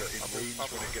people that in range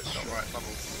when it gets shot. Right,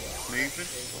 Bubble. Moving.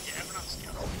 Yeah, everyone else can.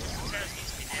 Tails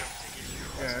needs to be there.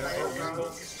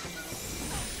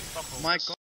 My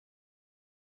God.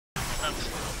 That was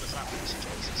that was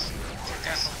Jesus.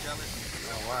 Careful, Jelly.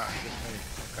 Oh wow, just me.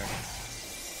 Okay.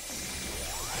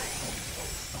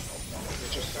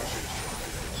 It's just so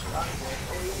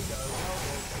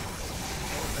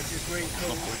Just green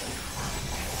cool.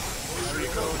 Really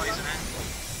cool, isn't it?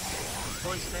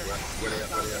 Where they at?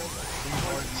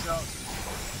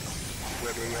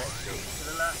 Where they at? To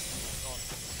the left.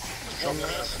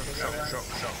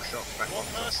 Shock. Back One on.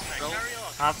 person then, carry on.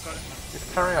 I've got it. Just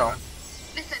carry on.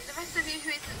 Listen, the rest of you who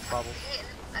isn't Bubble.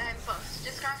 hitting boss,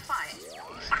 just go and fight.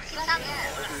 Fucking hell.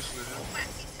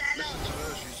 Listen to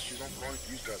her, she's on point.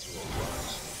 These guys are all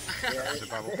clowns. It's a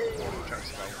Bubble.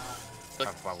 Jack's a Bubble.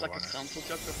 It's like a sample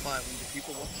job for 500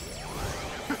 people watching.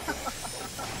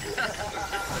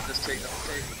 Let's just take that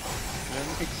tape.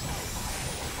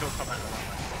 He'll come out of that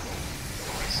way.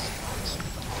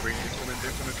 Green is coming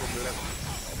from the left.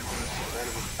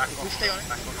 Back on. Stay on it.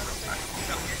 Back on. Back.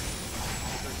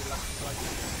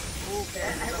 Okay,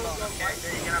 there's a lot. Okay,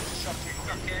 there you're gonna have to shock it.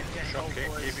 Shock it,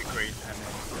 give it green, and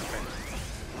then defend.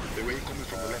 The way coming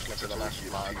from the left, like the last year.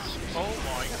 Oh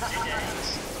my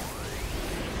goodness.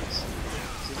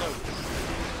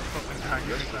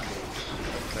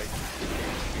 Okay.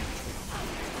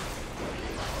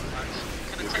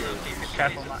 Can I tell you people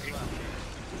Careful, Matty.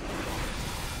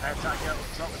 Heads that girl up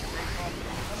top with the big one.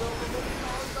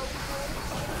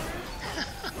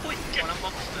 On a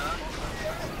monster.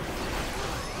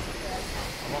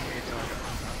 I want me to target.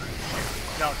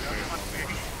 No, don't want me.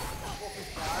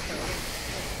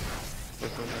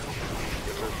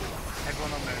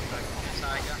 Everyone on there, so.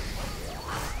 Tiger.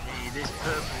 Need this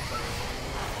purple.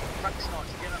 Back start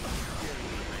to get up.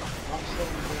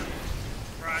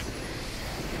 Right.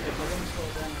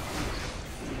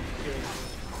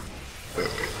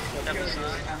 Devil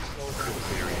side.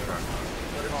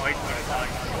 Oh, he's got it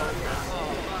like.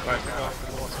 Right, go after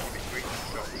the water, give it green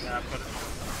shots. Yeah, I've got it.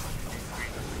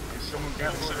 Is someone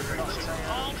down to the green?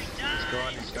 Oh, he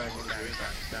died. He's going in there, he's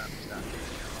down.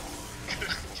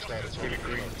 Let's give it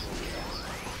green.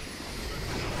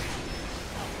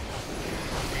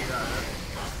 See that?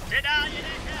 Did I? You did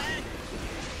it.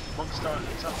 Monster at the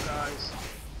top, guys.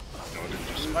 No, I didn't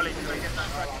just. Molly, can I get that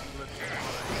dragon?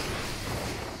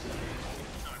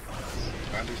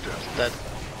 Andy's dead. Dead.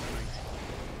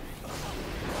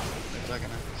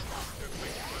 Dragon axe.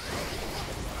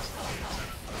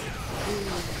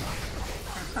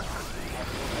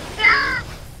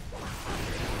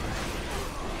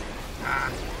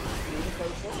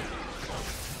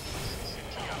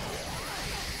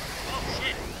 Oh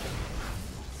shit.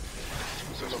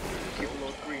 So look, Keep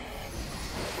Lord Green.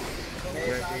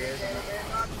 There he is.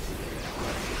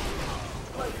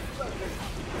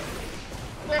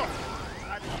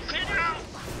 Clear out.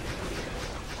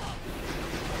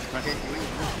 That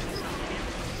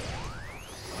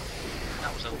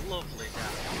was a lovely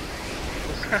dash.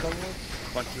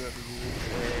 Bunch of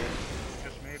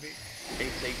just maybe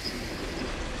 880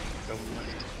 go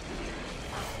left.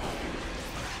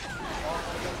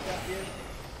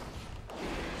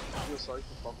 I feel sorry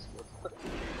for Foxwood.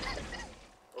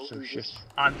 So shit.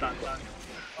 And Dan.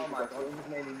 Oh my god, he's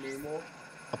made me new more.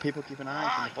 Are people keeping an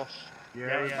eye on the boss?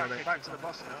 Yeah. Back to the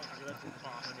boss now. You don't think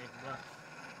fast. Don't need him left.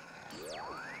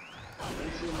 When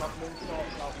you see my moonsault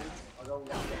salty, I go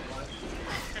left, right.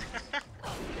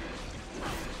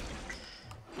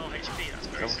 Oh, HP, that's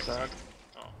very sexy. Side.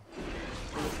 Oh.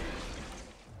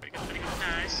 Very good,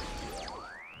 nice.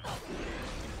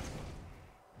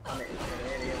 I'm in the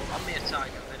area. I'm Mir2,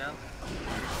 Vidal.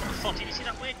 What the fuck, did you see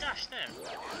that weird dash there?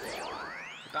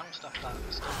 He bounced off that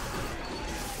stuff.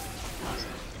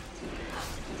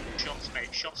 Shots,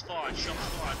 mate, shots fired.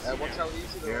 Watch how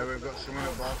easy they Yeah, are. we've got someone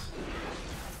at boss.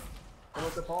 Come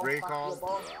with the boss, Recall. back to the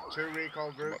boss. 2 recall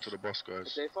Back groups. to the boss,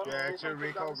 guys. Yeah, 2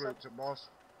 recall groups at boss.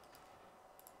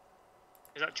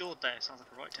 Is that Jord there? Sounds like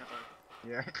a right tempo.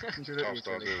 Yeah. Top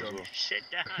stars here as well. Shit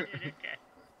down, okay.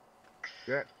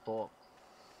 Get fucked.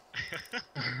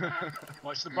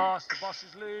 Watch the boss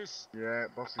is loose. Yeah,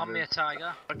 boss is I'm loose.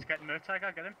 Mir2. Let's get Mir2,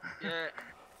 get him. Yeah.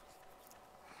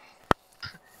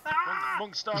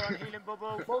 Monkstar on healing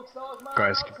bubble. Both stars, man.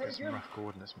 Guys, I'll give take me some him. rough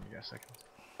coordinates when you get a second.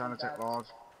 Trying to take Lord.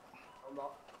 I'm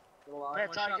not. Gonna lie. Bear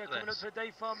One shot Tiger coming up this. to a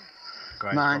day from.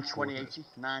 Guys, 9, rough 20, coordinates.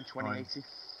 80. 9, 20, 9. 80.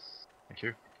 Thank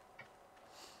you.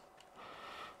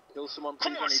 Kill someone,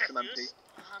 Come please, on, I need some MP. Cepheus.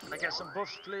 Can I get some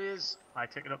buffs, please? I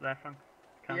take it up there, Frank.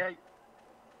 Can. Yeah.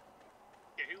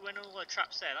 Yeah, who went all the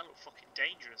traps there? That looked fucking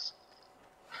dangerous.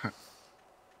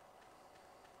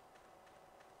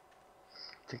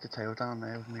 Take the tail down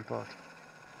there with me, bud.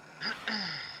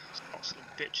 This absolute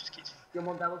bitch just keeps. Come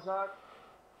on, devil side.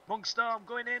 Monkstar, I'm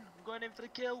going in for the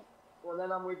kill. Well,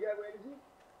 then I'm with you. Where is he?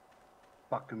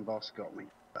 Fucking boss got me.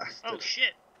 Bastard. Oh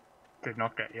shit! Did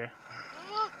not get you.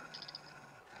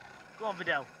 Go on,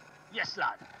 Vidal. Yes,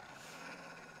 lad.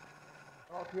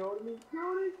 Oh, Fiona me.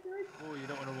 Fiona, Oh, you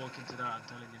don't want to walk into that, I'm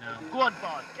telling you now. Go on,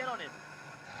 bud. Get on him.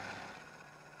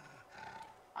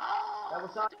 devil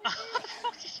side.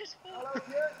 Fuck, he's just Hello, falling.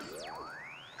 kid.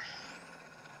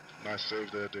 Nice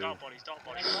save there, dude. Dark bodies.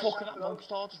 Fuck that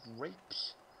Monkstar just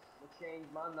rapes. I'm a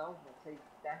changed man now. I'll take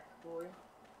death for you.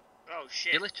 Oh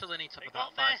shit. You literally need to have They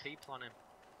about got 5 people on him.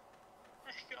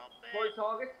 Get up there. Boy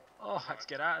target. Oh, let's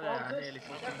get out of there. I nearly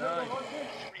fucking died. How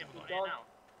many have we got here now?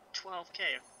 12k.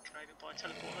 Can I even buy a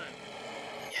teleport there?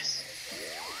 Yes.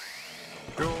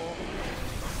 Go.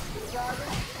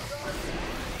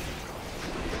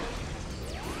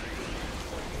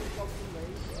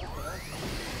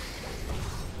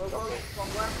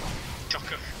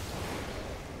 Chocker.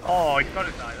 Oh, he's got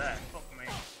to die there. Fuck me.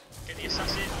 Get the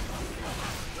assassin.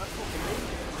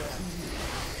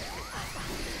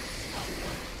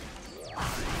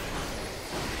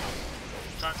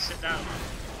 Time to sit down.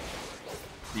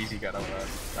 Easy get up there.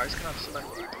 Guys, can I have some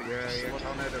MP, please? Yeah,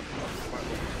 tornado.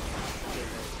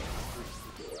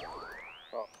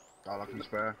 All I can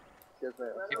spare. Cheers, mate.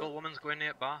 Evil woman's going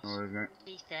near boss. Oh, isn't it?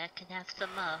 Lisa can have some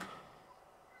more.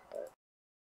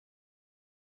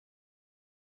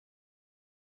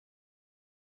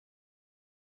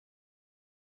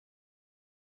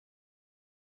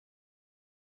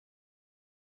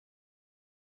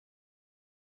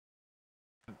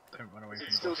 Don't run away Is it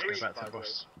from the still boss. green, Go back by to the the way?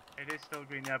 boss. It is still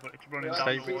green, yeah, but it's running Yeah, down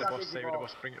Stay the with the water. boss, stay with the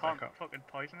boss, bring it Can't back up. fucking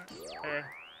poison it.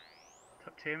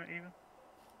 Tame it even.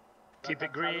 Keep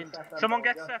it green. Someone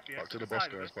get Cepheus. Back to the boss,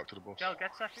 guys. Back to the boss. Gel,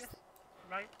 get Cepheus.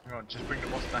 Right? Hang on, just bring the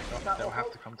boss back up. They'll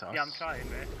have to come to us. Yeah, I'm trying,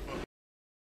 mate. But...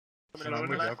 No, I'm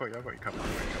with you. I've got you covered.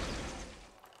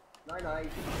 Night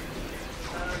night.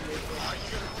 Oh,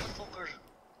 you little motherfucker.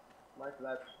 My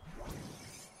left.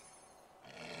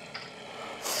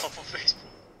 Pop on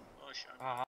Facebook. Oh, shit.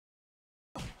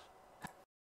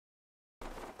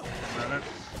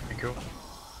 Thank you.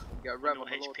 Get a I rev know on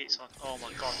the Lord. HP's on. Oh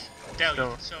my god. Dale, you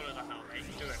can solo that now, mate.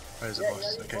 Do it. Where's the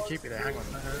boss? Okay, keep it there. Hang on.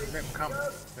 No, let them come.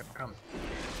 Let them come.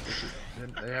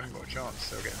 They haven't got a chance.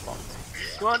 They'll get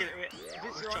fucked. Go on. Kill it.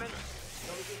 Vince, you on it?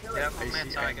 Yeah, I'm AC,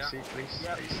 Mir2. AC, please.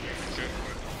 Yep. AC.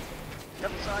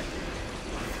 Devil side.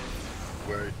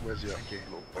 Where's the Thank you.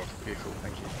 little boss? Beautiful,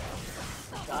 thank you.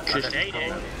 Just Let AD.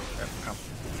 them come.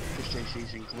 Just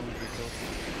AC's in gloom,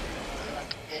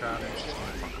 Shadows, just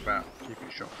fuck about. Keep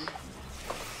it shots.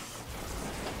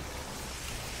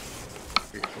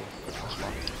 Beautiful. That's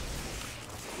one.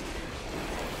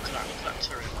 Look at that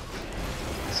turret.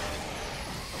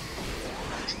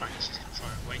 This man is just gonna try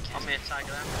and wake I'm him. Mir2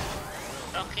 then.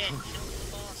 Okay, kill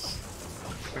the boss.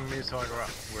 Bring Mir2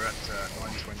 up. We're at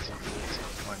 920,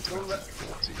 40. 920,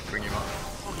 40. Bring him up.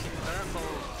 Fucking purple.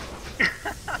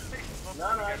 No,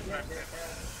 yeah.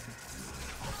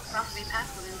 Probably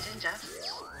purple and ginger.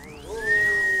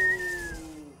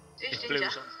 Who's ginger?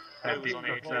 Blue's on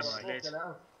edge, Fucking lid.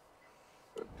 hell.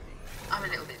 I'm a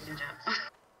little bit ginger.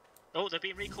 Oh, they're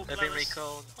being recalled. They've been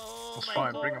recalled. Oh That's my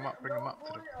fine, god. bring him up to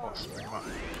the boss, bring him up.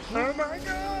 Oh my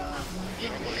god!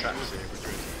 I've got traps here, we're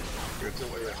good. Good to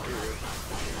way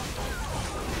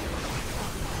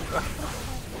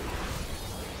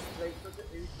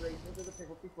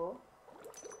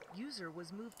User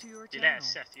was moved to your You channel. let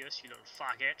Cepheus, you little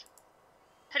faggot.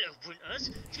 Hello, Winters.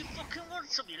 Do you fucking want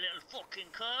some, you little fucking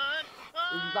cunt?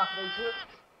 He's back into it.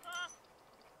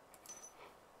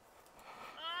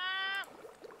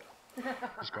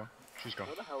 She's gone, she's gone.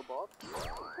 What the hell, Bob?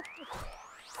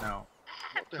 Now,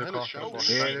 What the look hell is after the Sheldon? boss.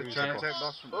 Yeah, Don't they're lose trying the to take boss.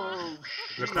 boss from Oh, Look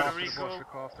She's gonna after the boss, recall.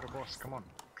 look after the boss, come on.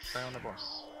 Stay on the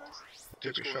boss.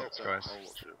 Just Take go your help shots, that. guys. I'll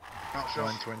watch it. Not sure.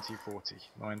 920, 40.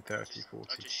 930, 40.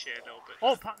 I just shared a little bit.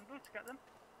 Oh, pattern boots, get them.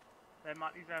 There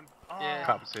might be them. Oh. Yeah.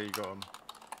 Cap, so you got him.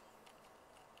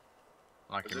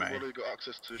 Like Has him, mate. everybody got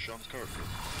access to Sean's character?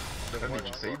 I don't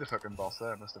even see the fucking boss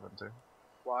there, must have been too.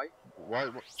 why? Why?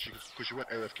 Because she went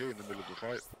AFK in the middle of the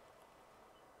fight.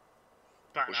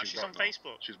 Back Well, now, she's on back now.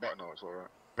 Facebook. She's back now, it's alright.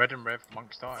 Red and Rev,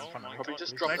 Monk Star in Oh front of my me. Probably God.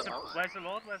 just please. drop Where's them the, out. where's the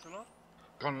Lord? Where's the Lord?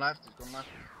 Gone left, he's gone left.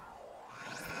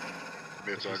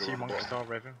 Mir2 If you go see on the Monk bottom. Star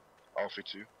revving, Alfie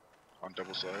 2. On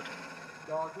double side.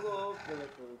 God love the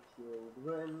little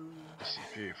children. this is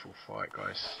a beautiful fight,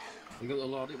 guys. You got the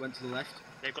Lord, it went to the left.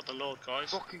 They've got the Lord,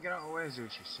 guys. Fucking get out of the way,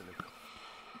 Zuchi, silly.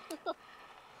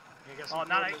 Oh,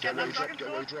 no, no, Get get where that he dropped, dragon get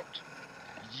where he sword. dropped.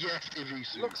 Yes,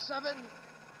 Ivisu. Look, 7!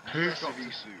 Who Yes, drops it?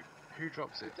 Ivisu. Who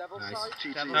drops it? Devil Nice. side?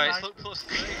 TT. No, it's look plus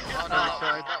 3. Oh, no, Devil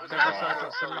side, that was Devil bad. side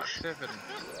drops the Lux 7.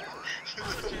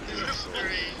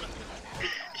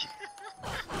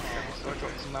 Devil side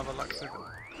drops another Lux 7. Oh,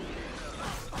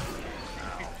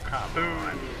 come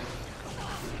on.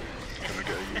 Gonna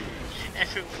get a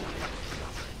Everyone.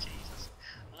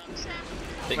 Jesus.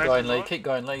 Keep going, Lee. Keep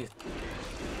going, Lee.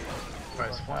 Right,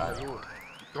 it's fine, the Lord.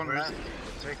 Gone Where is left.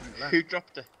 They're taking it left. Who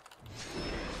dropped it?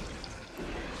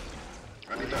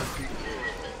 I need that peak.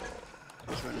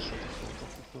 Just went to shut the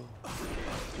floor.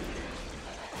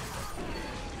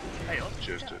 Hey, up.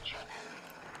 Cheers, Titch.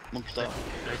 Monk star.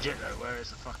 Legit though, where is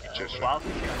the fucking Cheers, Well,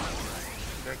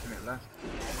 Taking it left.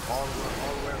 All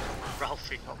the way up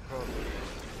Ralphie. top row.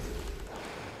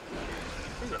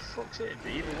 who the fuck's hitting the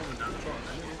evil woman down the bottom?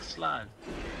 That little slag.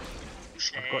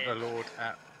 I've got the Lord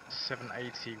at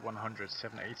 780, 100.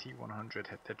 780, 100.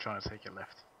 They're trying to take it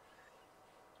left.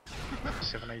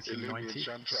 780, 90.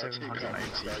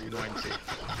 780, 90.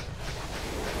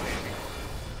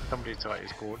 Somebody tight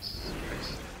his cords,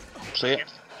 please. See it?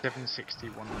 760,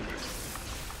 100.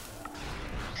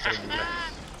 Taking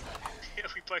left. Yeah,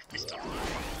 we both missed up.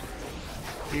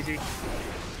 Easy.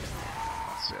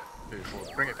 That's it. Beautiful.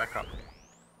 Bring it back up.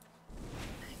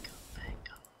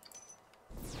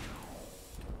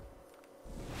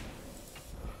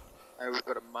 We've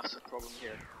got a massive problem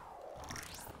here.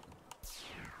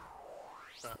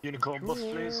 Unicorn buff,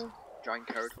 please. Giant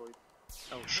Keratoid.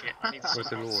 Oh shit, I need Where's the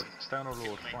some Lord? Stay on the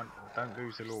Lord. Find, don't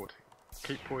lose the Lord.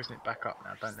 Keep poisoning it back up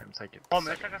now. Don't let him take it. Oh,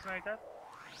 man, check us out there.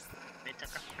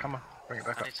 Come on. Bring it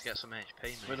back I up. need to get some HP,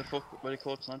 mate. Where the fuck, where the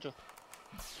court's Nigel?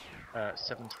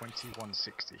 720,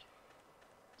 160.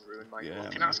 Ruined my Yeah,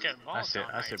 luck. Can I get involved? That's it.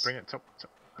 That's it. Bring it top.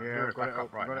 Yeah, Bring got it it back up,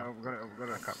 up right got it now. up, got it up, got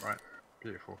it up. Back up right.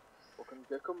 Beautiful. Fucking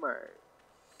dick on me.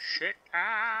 Shit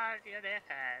out your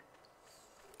head.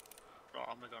 Right,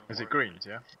 I'm gonna Is it greens?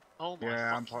 Yeah. Oh my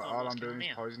Yeah, fucking God, all what's I'm going doing on is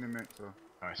here? poisoning it, so.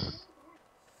 Nice.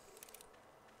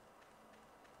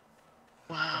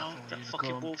 Wow, that Unicorn.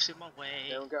 fucking wolf's in my way.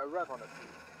 They don't get a rev on it.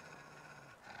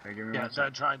 Hey, give me Yeah, one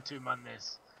don't try and two-man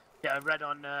this. Get a red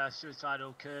on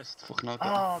Suicidal Cursed. Fucking hell,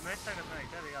 Oh, man, take us,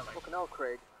 mate. There we go, mate. Fucking hell,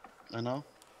 Craig. I know.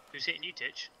 Who's hitting you,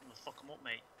 Titch? I'm gonna fuck 'em up,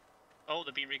 mate. Oh,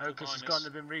 they're being recalled Hocus has behind gone, us.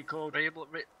 they've been recalled.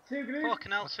 Two groups.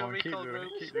 Fucking hell, That's two fine. Keep recall doing it.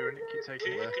 groups. Keep doing it. Keep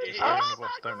taking it Could left. you Just hear stay us? on the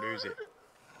boss. Don't lose it.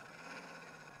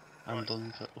 I'm done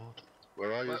with it, Lord.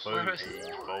 Where are you? Where is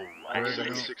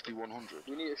Where 60, 100.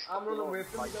 You need to I'm running with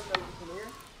them. fight. You don't know you from here.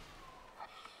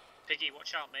 Piggy,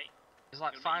 watch out, mate. There's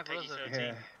like You'll 5 need of us. Peggy in- 13.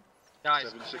 Yeah. Guys,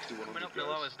 760, 100. coming up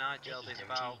below us now, Jill, there's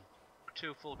about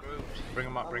 2 full groups. Bring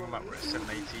them up. Bring them up. We're at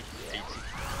 780, 80.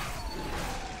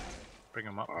 Bring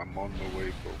them up. I'm on the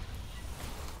way, bro.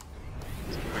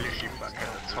 We're literally back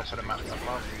at the top of the map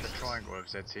above the triangle of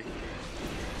ZT.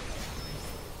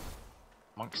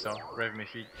 Monkstar, rev him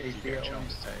if you get a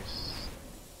chance to taste.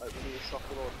 Like, we need to shock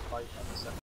the Lord fight on the second.